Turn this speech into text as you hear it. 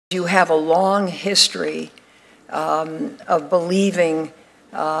You have a long history of believing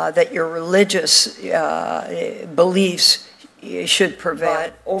that your religious beliefs should prevail.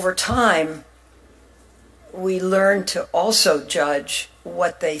 But over time, we learn to also judge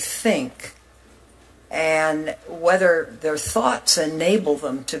what they think and whether their thoughts enable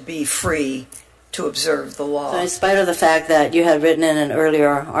them to be free to observe the law. So in spite of the fact that you had written in an earlier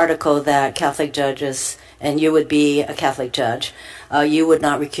article that Catholic judges, and you would be a Catholic judge, you would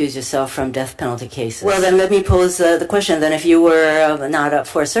not recuse yourself from death penalty cases. Well, then let me pose the question. Then if you were not up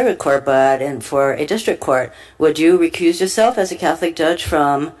for a circuit court, but for a district court, would you recuse yourself as a Catholic judge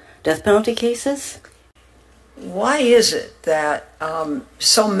from death penalty cases? Why is it that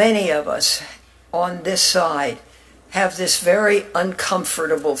so many of us on this side have this very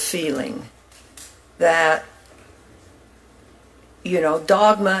uncomfortable feeling that, you know,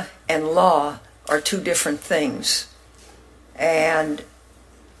 dogma and law are two different things? And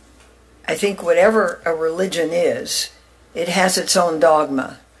I think whatever a religion is, it has its own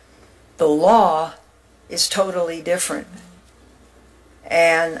dogma. The law is totally different.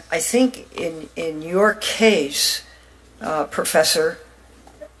 And I think in your case, Professor,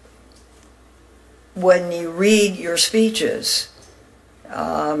 when you read your speeches,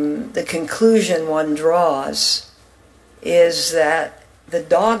 the conclusion one draws is that the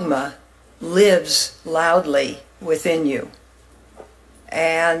dogma lives loudly within you.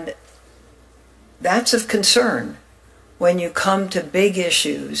 And that's of concern when you come to big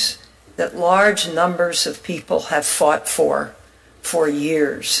issues that large numbers of people have fought for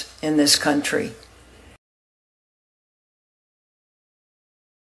years in this country.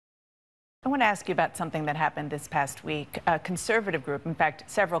 I want to ask you about something that happened this past week. A conservative group, in fact,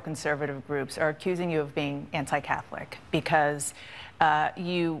 several conservative groups, are accusing you of being anti-Catholic because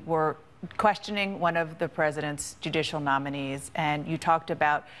you were questioning one of the president's judicial nominees, and you talked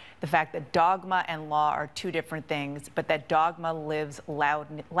about the fact that dogma and law are two different things, but that dogma lives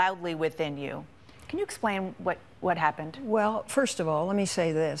loudly within you. Can you explain what happened? Well, first of all, let me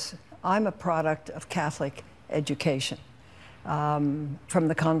say this. I'm a product of Catholic education. From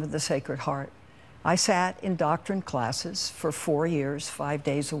the Convent of the Sacred Heart. I sat in doctrine classes for 4 years, 5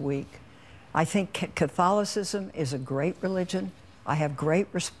 days a week. I think Catholicism is a great religion. I have great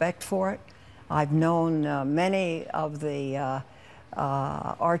respect for it. I've known many of the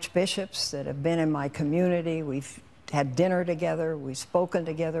archbishops that have been in my community. We've had dinner together. We've spoken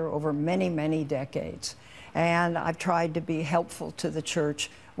together over many, many decades. And I've tried to be helpful to the church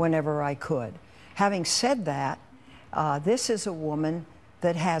whenever I could. Having said that, this is a woman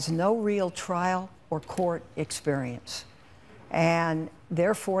that has no real trial or court experience, and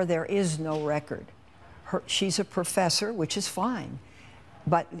therefore there is no record. She's a professor, which is fine,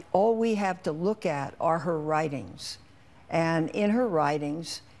 but all we have to look at are her writings. And in her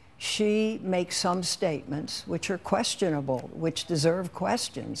writings, she makes some statements which are questionable, which deserve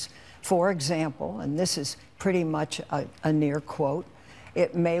questions. For example, and this is pretty much a near quote,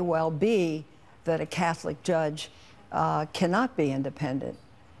 it may well be that a Catholic judge cannot be independent.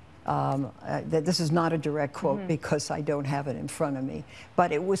 This is not a direct quote because I don't have it in front of me,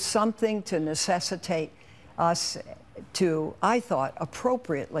 but it was something to necessitate us to, I thought,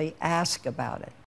 appropriately ask about it.